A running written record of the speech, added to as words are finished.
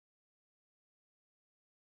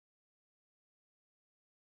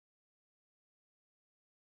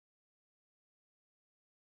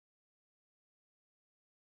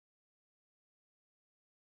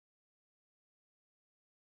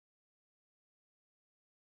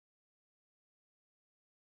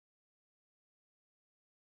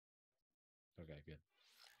Okay, good.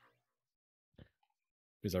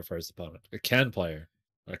 Who's our first opponent? A Ken player.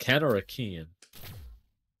 A Ken or a Keen?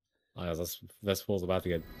 Oh, this fool's about to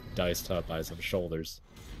get diced up by some shoulders.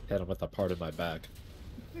 Hit him with a part of my back.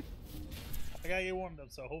 I gotta get warmed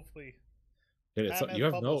up, so hopefully. Dude,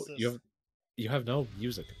 you have no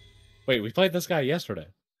music. Wait, we played this guy yesterday.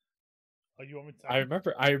 Oh, you want me to? I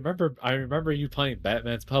remember you playing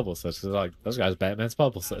Batman's Publicist. Cause like this guy's Batman's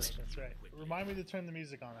Publicist. That's right. Remind me to turn the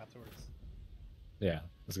music on afterwards. Yeah,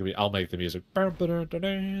 it's gonna be. I'll make the music. All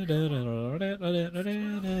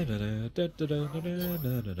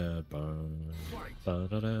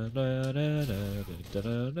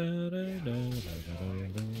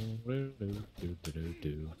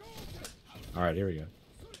right, here we go.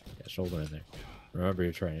 Yeah, shoulder in there. Remember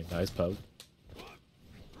your training. Nice poke.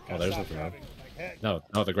 Oh, there's the grab. No,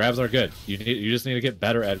 the grabs are good. You just need to get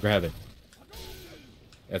better at grabbing.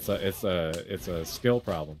 It's a skill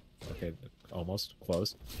problem. Okay, almost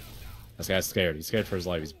close. This guy's scared. He's scared for his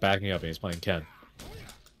life. He's backing up and he's playing Ken.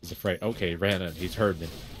 He's afraid. Okay, he ran in. He's heard me.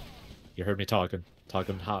 You heard me talking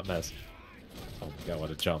hot mess. Oh my god,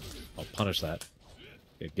 what a jump! I'll punish that.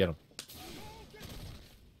 Okay, get him.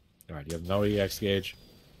 All right, you have no EX gauge.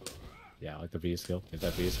 Yeah, I like the V skill. Get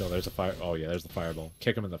that V skill. There's a fire. Oh yeah, there's the fireball.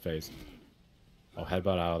 Kick him in the face. Oh,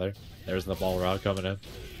 headbutt out of there. There's the Balrog coming in.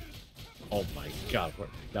 Oh my god,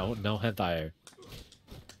 no hentai air.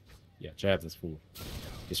 Yeah, jab this fool.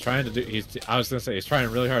 He's trying to do. I was gonna say he's trying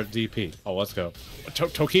really hard to DP. Oh, let's go.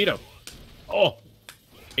 Tokido. Oh,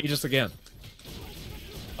 Aegis again.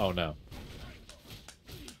 Oh no.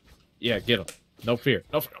 Yeah, get him. No fear.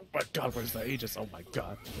 No fear. Oh my god, where's the Aegis? Oh my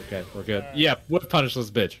god. Okay, we're good. Yeah, whip punish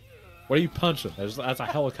this bitch. What are you punching? That's a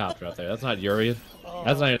helicopter out there. That's not Urian.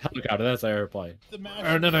 That's not a helicopter. That's an airplane. The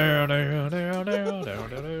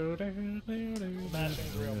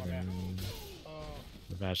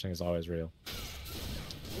mashing is always real.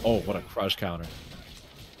 Oh, what a crush counter.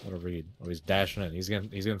 What a read. Oh, he's dashing in. He's getting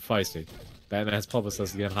feisty. Batman's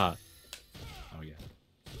Publicist is getting hot. Oh yeah.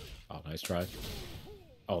 Oh, nice try.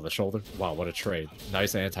 Oh, the shoulder. Wow, what a trade.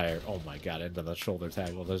 Nice anti-air. Oh my god, into the shoulder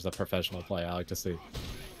tag. Well, there's the professional play I like to see.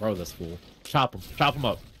 Throw this fool. Chop him. Chop him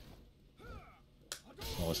up.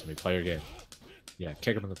 Oh, listen to me. Play your game. Yeah,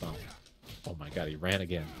 kick him in the thumb. Oh my god, he ran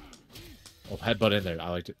again. Oh, headbutt in there. I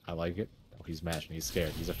liked it. I like it. Oh, he's mashing. He's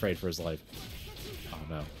scared. He's afraid for his life. Oh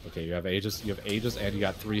no. Okay, you have Aegis. You have Aegis, and you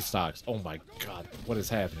got 3 stocks. Oh my god, what is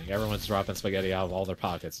happening? Everyone's dropping spaghetti out of all their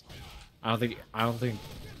pockets. I don't think.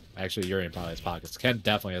 Actually, Urian probably has pockets. Ken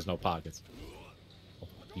definitely has no pockets. Oh,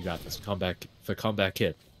 you got this. The comeback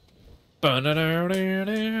kid.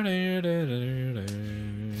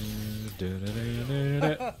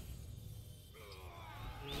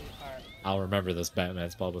 I'll remember this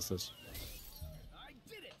Batman's Publicist.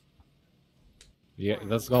 Yeah,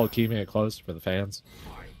 let's go keeping it close for the fans.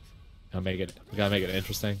 We gotta make it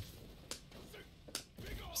interesting.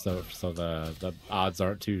 So the odds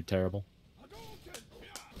aren't too terrible.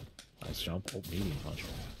 Nice jump. Oh, medium punch.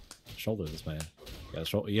 Shoulder this man. Yeah,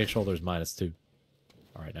 EX shoulder is -2.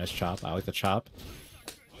 Alright, nice chop. I like the chop.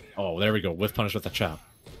 Oh, there we go. Whiff punish with the chop.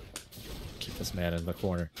 Keep this man in the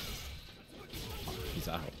corner. Oh, he's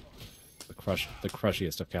out. The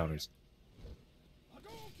crushiest of counters.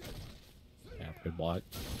 Yeah, good block.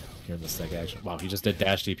 Here in the stick action. Wow, he just did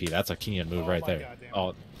dash DP. That's a Kean move right there.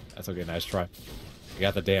 Oh, that's okay. Nice try. You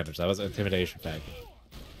got the damage. That was an intimidation factor.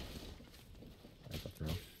 Right, the throw.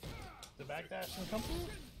 The backdash and come through?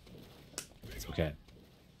 It's okay.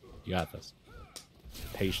 You got this.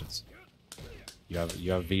 Patience. You have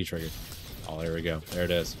V trigger. Oh, there we go. There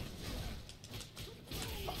it is.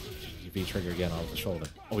 Oh, you V trigger again off the shoulder.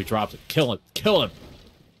 Oh, he dropped it. Kill him. Kill him.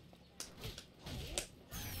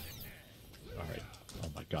 All right. Oh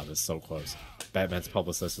my god, this is so close. Batman's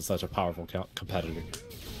Publicist is such a powerful competitor.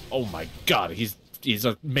 Oh my god, he's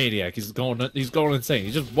a maniac. He's going insane.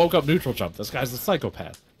 He just woke up neutral jump. This guy's a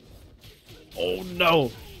psychopath. Oh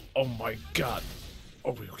no. Oh my god.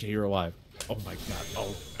 Oh, okay, you're alive. Oh my god.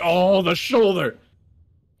 Oh, the shoulder!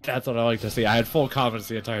 That's what I like to see. I had full confidence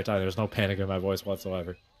the entire time. There's no panic in my voice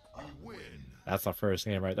whatsoever. That's the first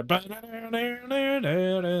game right there. I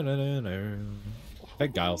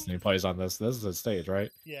think Guilesney plays on this. This is a stage,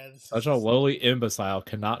 right? Yeah. Such a lowly imbecile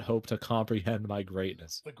cannot hope to comprehend my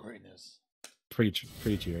greatness. The greatness. Preach,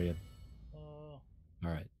 Urian.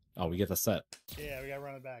 Alright. Oh, we get the set. Yeah, we gotta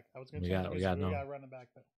run it back. I was gonna we gotta run it back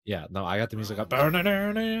though. Yeah, no, I got the music up. Chop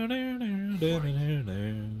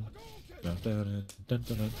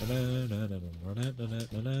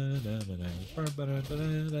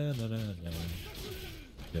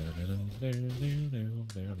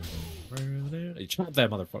that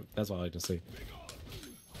motherfucker. That's what I like to see.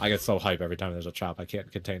 I get so hype every time there's a chop, I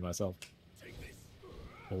can't contain myself.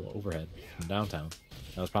 Oh, overhead from downtown.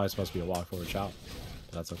 That was probably supposed to be a walk forward chop,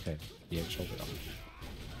 but that's okay. EX shoulder up.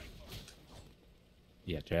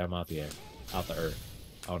 Yeah, jam out the air. Out the earth.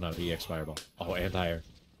 Oh no, EX fireball. Oh, anti-air.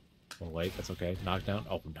 Oh wait, that's okay. Knockdown.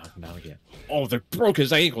 Oh, knock him down again. Oh, they broke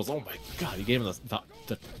his ankles. Oh my god, he gave him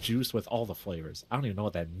the juice with all the flavors. I don't even know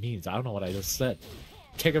what that means. I don't know what I just said.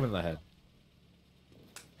 Kick him in the head.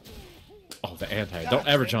 Oh, the anti-air. Don't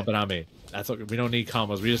ever jump it on me. That's okay. We don't need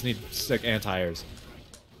combos. We just need sick anti-airs.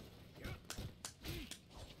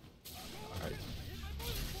 Alright.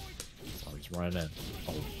 Oh, he's running in.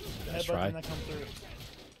 Oh, nice try.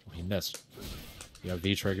 Oh, he missed. You have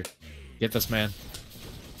V-trigger. Get this man.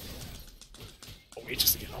 Oh, he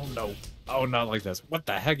just... Oh, no. Oh, not like this. What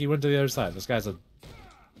the heck? He went to the other side. This guy's a...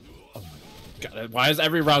 Oh, my God. Why is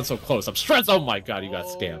every round so close? I'm stressed. Oh, my God. You got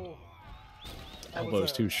scammed.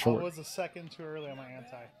 Elbow's too short. I was a second too early on my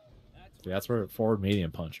anti. Yeah, that's where forward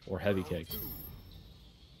medium punch or heavy kick. He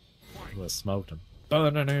would have smoked him.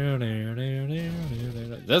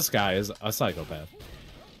 This guy is a psychopath.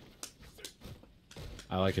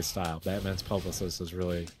 I like his style. Batman's publicist is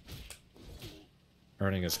really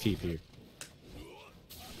earning his keep here.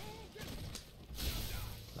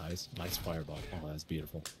 Nice fireball. Oh, that's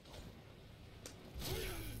beautiful.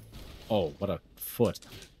 Oh, what a foot.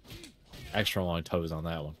 Extra long toes on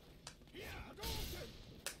that one.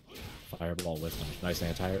 Fireball with him. Nice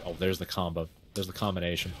anti-air. Oh, there's the combo. There's the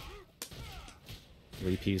combination.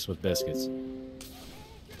 3-piece with biscuits.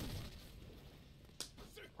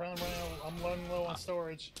 I'm running low on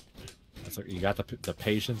storage. That's like, you got the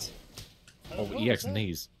patience. Oh, EX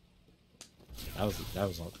knees. That was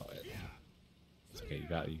it's okay.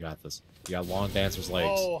 You got this. You got long dancer's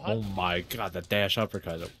legs. Oh my god, the dash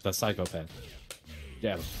uppercut, the psychopath.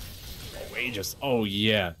 Yeah. Oh, Aegis. Oh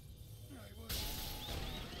yeah.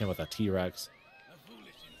 Him with a T-Rex.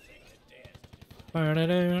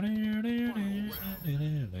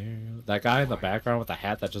 That guy in the background with the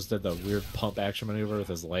hat that just did the weird pump action maneuver with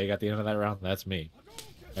his leg at the end of that round, that's me.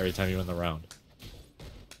 Every time you win the round.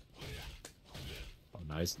 Oh,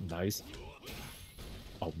 nice.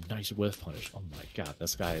 Oh, nice whiff punish. Oh my god,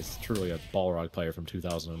 this guy is truly a Balrog player from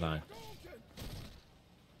 2009.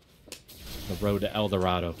 The road to El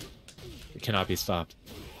Dorado. It cannot be stopped.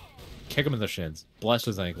 Kick him in the shins. Bless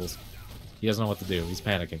his ankles. He doesn't know what to do. He's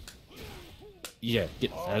panicking. Yeah,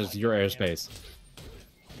 that is your airspace.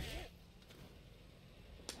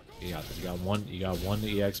 You got this. You got one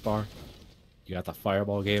EX bar. You got the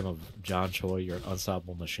fireball game of John Choi. You're an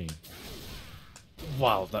unstoppable machine.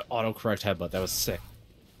 Wow, the autocorrect headbutt. That was sick.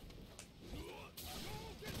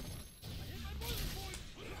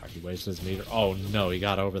 He wasted his meter. Oh no, he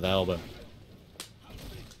got over the elbow.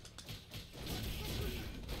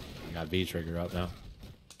 He got V-trigger up now.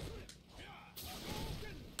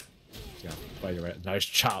 Yeah, fight it right. Nice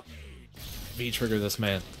chop. V-trigger this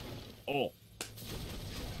man. Oh.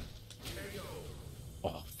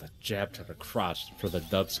 Oh, the jab to the crotch for the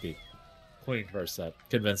Dubsky. Clean first set.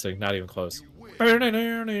 Convincing, not even close. Good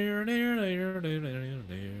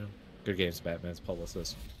games, Batman's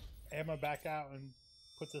publicist. I'm gonna back out and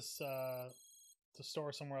put this to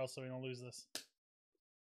store somewhere else so we don't lose this.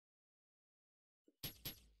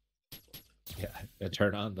 Yeah, and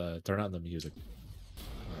turn on the music.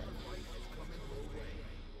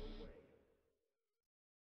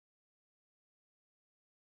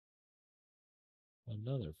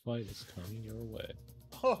 Another fight is coming your way.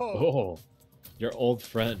 Oh, your old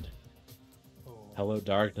friend. Oh. Hello,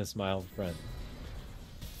 darkness, my old friend.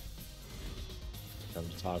 Come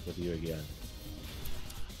to talk with you again.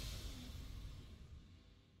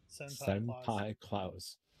 Senpai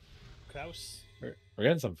Klaus. Klaus? We're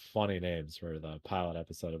getting some funny names for the pilot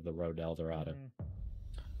episode of The Road to El Dorado.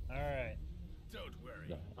 Alright. Don't worry.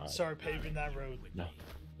 No, right. Start paving that road. No.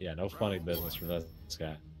 Yeah, no funny business from this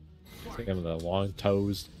guy. Think of the long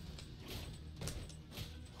toes.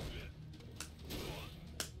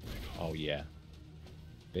 Oh yeah.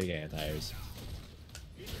 Big anti-airs.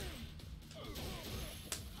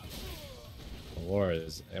 War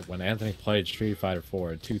is when Anthony played Street Fighter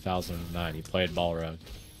 4 in 2009, he played Balrog.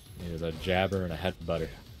 He was a jabber and a headbutter.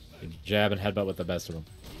 He'd jab and headbutt with the best of them.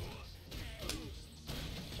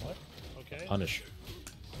 What? Okay. Punish.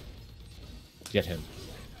 Get him.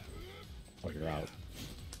 Or you're out.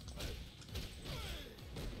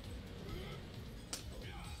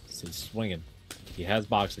 He's swinging. He has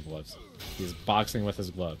boxing gloves. He's boxing with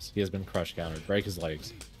his gloves. He has been crush countered. Break his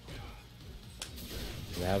legs.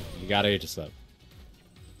 You gotta Aegis up.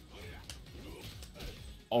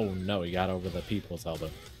 Oh no, he got over the people's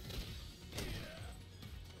elbow.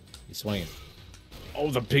 He's swinging. Oh,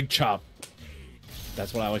 the big chop.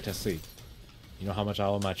 That's what I like to see. You know how much I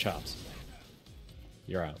love my chops.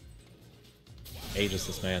 You're out. Aegis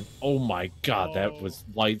this man. Oh my god, that was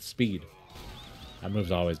light speed. That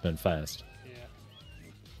move's always been fast. Yeah.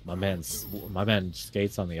 My man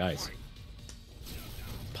skates on the ice.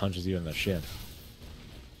 Punches you in the shin.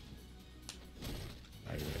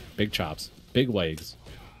 Right, big chops. Big legs.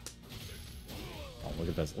 Oh, look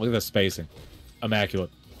at this. Look at this spacing. Immaculate.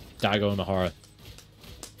 Daigo Nahara.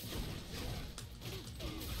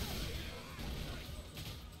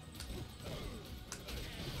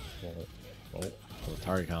 Oh,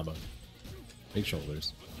 target combo. Big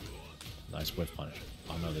shoulders. Nice whiff punch.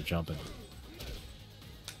 Oh no, they're jumping.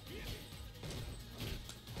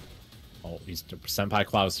 Oh, he's Senpai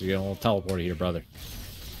Klaus. You're getting a little teleported here, brother.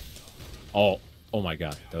 Oh my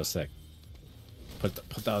god, that was sick. Put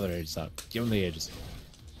the other Aegis out. Give him the Aegis.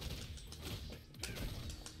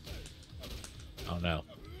 Oh no.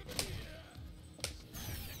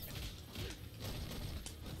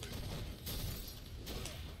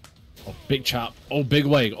 Oh, big chop. Oh, big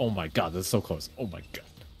leg. Oh my god, that's so close. Oh my god.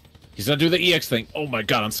 He's gonna do the EX thing. Oh my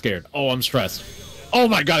god, I'm scared. Oh, I'm stressed. Oh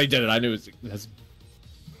my god, he did it. I knew it was...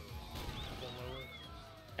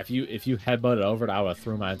 If you headbutted over it, I would have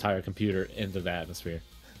threw my entire computer into the atmosphere.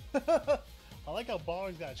 I like how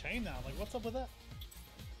Balrog's got a chain now. Like, what's up with that?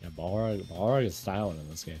 Yeah, Balrog is styling in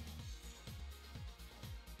this game.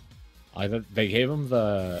 They gave him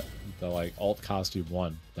the like alt costume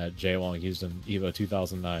 1 that Jaewong used in Evo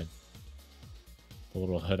 2009. The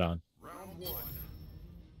little hood on. Round 1.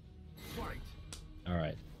 Fight. All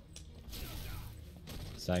right.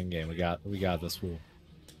 Second game, we got this fool.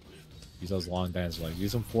 Use those long dance legs.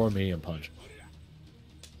 Use them for medium punch.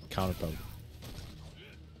 Counter poke.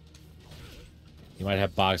 You might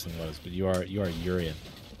have boxing legs, but you are Urian.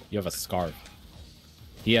 You have a scarf.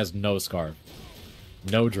 He has no scarf.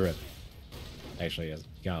 No drip. Actually, he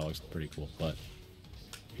kind of looks pretty cool, but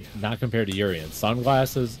not compared to Urian.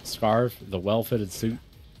 Sunglasses, scarf, the well-fitted suit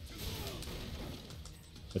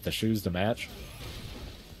with the shoes to match.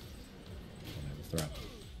 Oh, throw.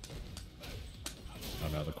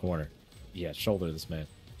 Oh no, the corner. Yeah, shoulder this man.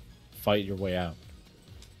 Fight your way out.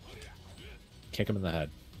 Kick him in the head.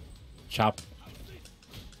 Chop.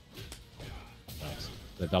 Nice.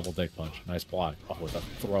 The double dick punch. Nice block. Oh, with a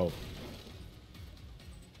throw.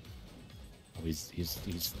 Oh, he's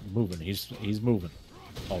moving. He's moving.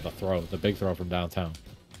 Oh, the throw. The big throw from downtown.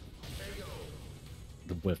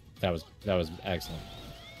 The whiff. That was excellent.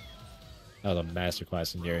 That was a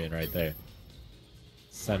masterclass in Urian right there.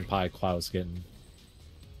 Senpai Klaus getting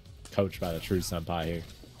coached by the true senpai here.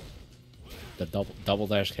 The double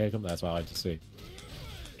dash kick him, that's what I like to see.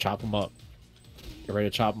 Chop him up. Get ready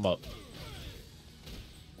to chop him up.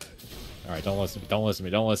 Alright, don't listen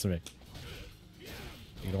to me.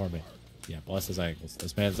 Ignore me. Yeah, bless his ankles.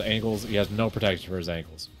 This man's ankles, he has no protection for his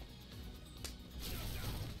ankles.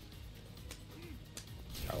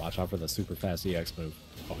 Alright, watch out for the super fast EX move.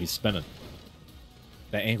 Oh, he's spinning.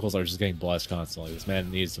 The ankles are just getting blessed constantly. This man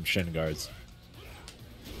needs some shin guards.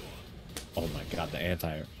 Oh my god, the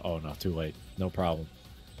anti-air. Oh no, too late. No problem.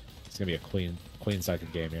 It's gonna be a clean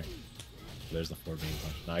second game here. There's the 4 beam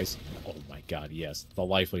punch. Nice. Oh my god, yes. The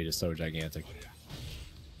life lead is so gigantic.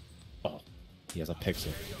 Oh, he has a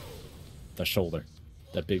pixel. The shoulder.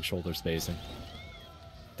 The big shoulder spacing.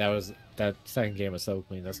 That second game was so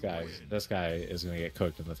clean. This guy is gonna get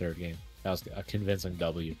cooked in the third game. That was a convincing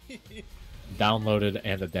W. Downloaded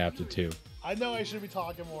and adapted too. I know I should be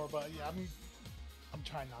talking more, but yeah, I'm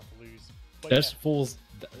trying not to lose. But There's yeah. fools.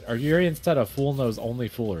 Are you instead of fool knows only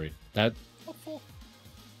foolery? That A fool.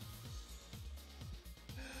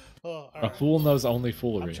 Oh, a fool knows only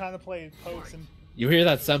foolery. I'm trying to play pokes and. You hear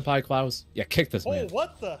that, Senpai Klaus? Yeah, kick this man. Oh,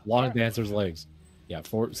 what the? Long dancer's legs. Yeah,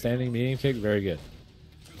 standing medium kick, very good.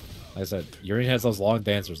 Like I said, Urian has those long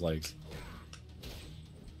dancer's legs.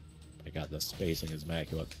 My god, the spacing is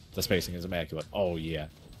immaculate. The spacing is immaculate. Oh yeah.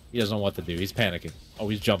 He doesn't know what to do. He's panicking. Oh,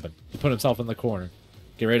 he's jumping. He put himself in the corner.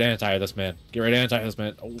 Get ready to anti this man. Get ready to anti this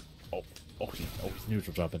man. He's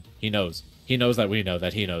neutral jumping. He knows. He knows that we know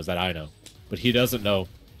that he knows that I know. But he doesn't know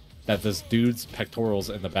that this dude's pectorals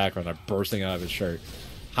in the background are bursting out of his shirt.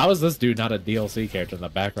 How is this dude not a DLC character in the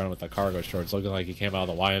background with the cargo shorts looking like he came out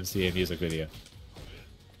of the YMCA music video?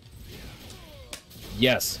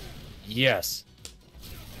 Yes. Yes.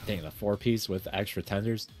 Dang, the 4-piece with extra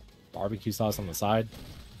tenders. Barbecue sauce on the side.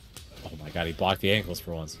 Oh my god, he blocked the ankles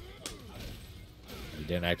for once. He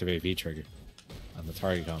didn't activate V-trigger on the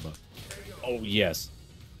target combo. Oh, yes.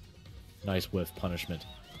 Nice whiff punishment.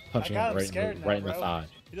 Punching him right in the thigh.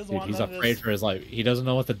 Dude, he's afraid for his life. He doesn't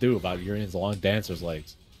know what to do about Urian's long dancer's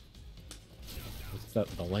legs.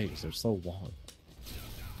 The legs are so long.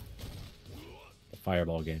 The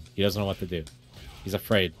fireball game. He doesn't know what to do. He's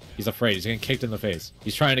afraid. He's afraid. He's getting kicked in the face.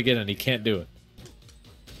 He's trying to get in. He can't do it.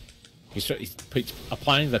 He's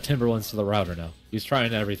applying the Timberlands to the router now. He's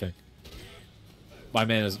trying everything. My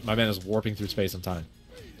man is warping through space and time.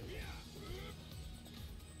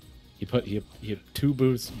 He put 2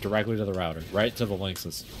 boots directly to the router, right to the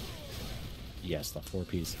Lynxes. Yes, the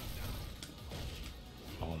 4-piece.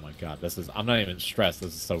 Oh my god, I'm not even stressed.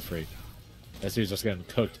 This is so free. This dude's just getting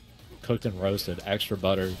cooked and roasted. Extra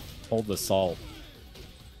butter. Hold the salt.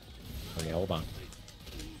 Okay, hold on.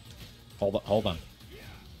 Hold on.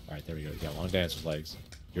 Alright, there we go. You got long dancer's legs.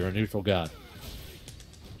 You're a neutral god.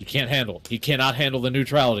 He can't handle. He cannot handle the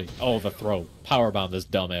neutrality. Oh, the throw. Powerbomb this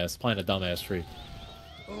dumbass. Playing a dumbass tree.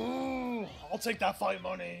 Ooh, I'll take that fight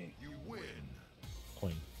money. You win.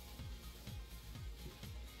 Queen.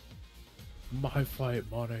 My fight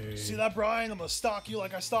money. See that, Brian? I'm gonna stalk you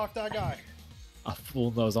like I stalked that guy. A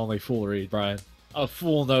fool knows only foolery, Brian. A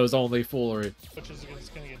fool knows only foolery. Which is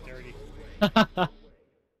gonna get dirty.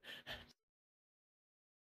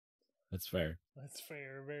 That's fair. That's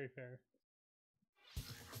fair, very fair.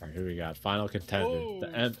 Alright, here we got final contender.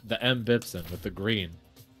 Whoa. The M Bipson with the green.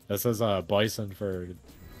 This is Bison for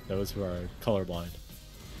those who are colorblind.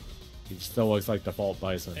 He still looks like default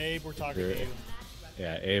Bison. Abe, we're talking to you.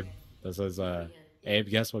 Yeah, Abe. This is Abe,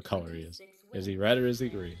 guess what color he is. Is he red or is he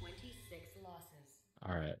green?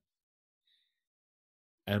 Alright.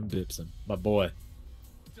 M Bipson, my boy.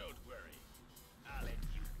 Don't worry. I'll let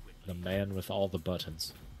you quit. The man with all the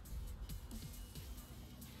buttons.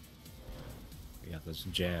 We got this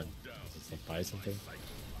jam. Is this the Bison thing?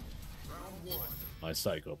 Round 1. My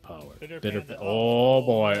psycho power. Bitter Panda. Oh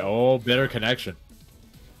boy. Oh, bitter connection.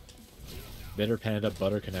 Bitter Panda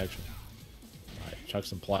butter connection. Alright, chuck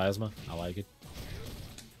some plasma. I like it.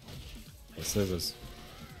 Hey, scissors.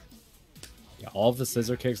 Yeah, all of the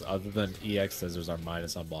scissor kicks other than EX scissors are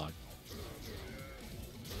minus on block.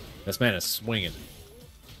 This man is swinging.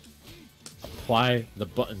 Apply the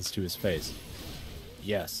buttons to his face.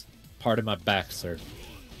 Yes. Pardon my back, sir.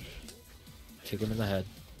 Kick him in the head.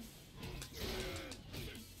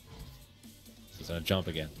 He's gonna jump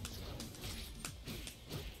again.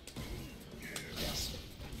 Yes.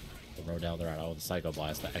 The road down the route. Oh, the Psycho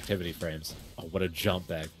Blast. The activity frames. Oh, what a jump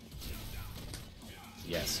bag.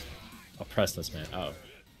 Yes. Oppress this man. Uh oh.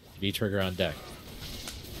 V-trigger on deck.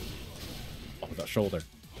 Oh, the shoulder.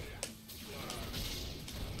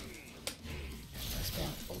 Nice block.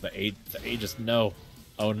 Oh, the A just no.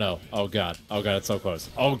 Oh no. Oh god. Oh god, it's so close.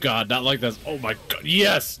 Oh god, not like this. Oh my god.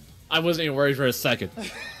 Yes! I wasn't even worried for a second.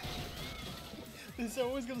 It's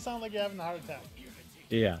always gonna sound like you're having a heart attack.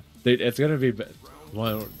 Yeah. Dude, it's gonna be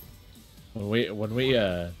when we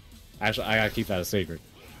actually I gotta keep that a secret.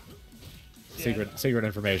 Secret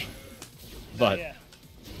information. But yeah.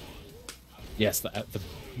 yes, the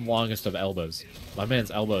longest of elbows. My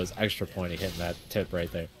man's elbow is extra pointy hitting that tip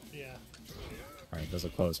right there. Yeah. Alright, there's a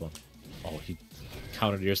close one. Oh, he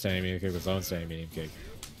countered your standing medium kick with his own standing medium kick.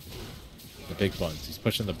 The big buttons. He's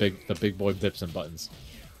pushing the big boy dips and buttons.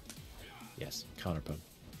 Yes, counter poke.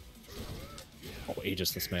 Oh,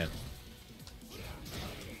 Aegis this man.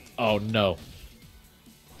 Oh no.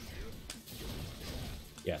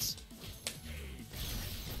 Yes.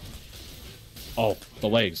 Oh, the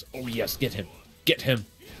legs. Oh yes, get him. Get him.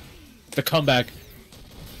 The comeback.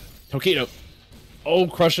 Tokido. Oh,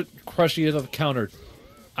 crush it. Crush it into the counter.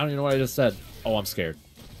 I don't even know what I just said. Oh, I'm scared.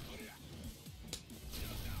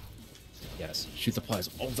 Yes. Shoot the plies.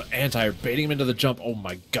 Oh, the anti-air. Baiting him into the jump. Oh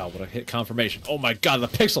my god, what a hit confirmation. Oh my god, the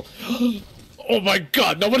pixel. Oh my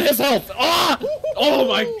god, no one has health. Ah! Oh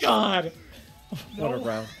my god. What a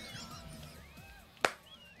round.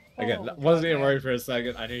 Again, wasn't even worried for a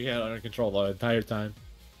second. I knew he had it under control the entire time.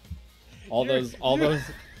 All those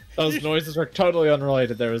noises were totally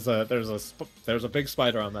unrelated. There was a big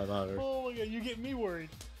spider on that monitor. Oh my god, you get me worried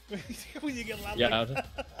when you get loud. Yeah. Like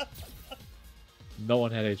that. No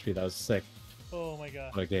one had HP. That was sick. Oh my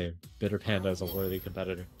god. What a game. Bitter Panda is a worthy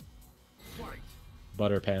competitor. Fight.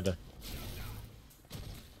 Butter Panda.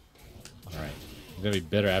 Alright. I'm gonna be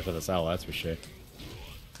bitter after this L, that's for sure.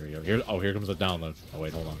 Here we go. Here comes the download. Oh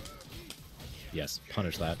wait, hold on. Yes,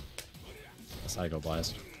 punish that. A Psycho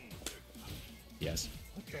Blast. Yes.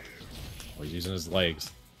 Oh, he's using his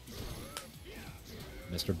legs.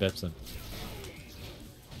 Mr. Bipson.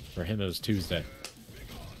 For him it was Tuesday.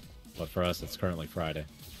 But for us it's currently Friday.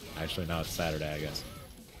 Actually now it's Saturday, I guess.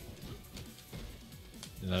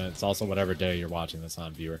 And then it's also whatever day you're watching this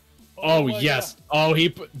on, viewer. Oh yes! God. Oh, he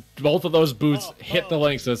put both of those boots hit the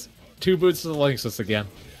Lynxes. 2 boots to the Lynxes again.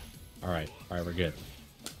 Alright, we're good.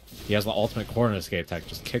 He has the ultimate corner escape tech.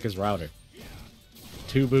 Just kick his router.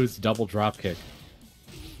 2 boots, double drop kick.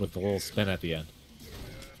 With the little spin at the end.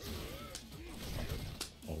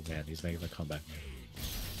 Oh man, he's making the comeback.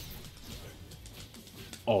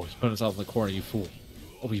 Oh, he's putting himself in the corner, you fool.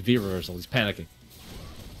 Oh, he V reversal. He's panicking.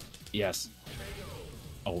 Yes.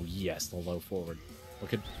 Oh yes, the low forward.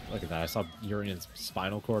 Look at that. I saw Urian's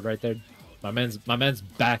spinal cord right there. My man's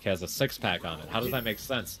back has a 6-pack on it. How does that make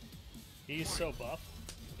sense? He's so buff.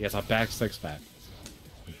 He has a back 6-pack.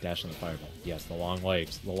 Dash in the fireball. Yes, the long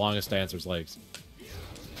legs. The longest dancer's legs.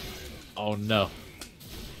 Oh no.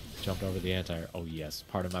 Jumped over the anti-air. Oh yes.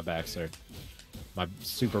 Part of my back, sir. My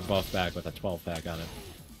super buff back with a 12-pack on it.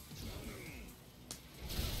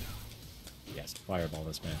 Yes, fireball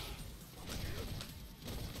this man.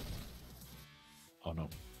 Oh no.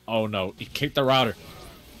 Oh no. He kicked the router.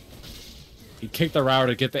 He kicked the router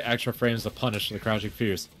to get the extra frames to punish the crouching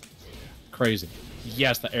fierce. Crazy.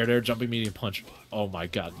 Yes, the air-to-air jumping medium punch. Oh my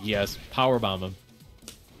god. Yes. Powerbomb him.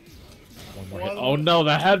 One more hit. Oh no,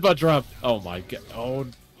 the headbutt drop. Oh my god. Oh.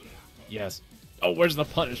 Yes. Oh, where's the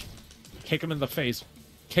punish? Kick him in the face.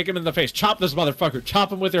 Kick him in the face. Chop this motherfucker.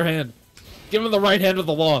 Chop him with your hand. Give him the right hand of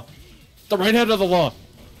the law. The right hand of the law.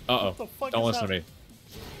 Uh-oh. Don't listen to me.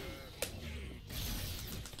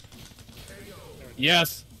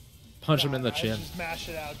 Yes. Punch him in the chin. Just mash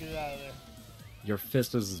it out. Get it out of there. Your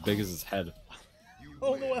fist is as big as his head. I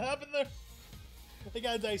don't know what happened there. They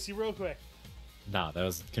got dicey real quick. Nah, that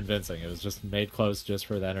was convincing. It was just made close just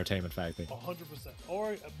for the entertainment factor. 100%.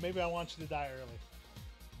 Or maybe I want you to die early.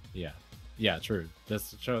 Yeah. Yeah, true.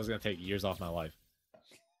 This show is going to take years off my life.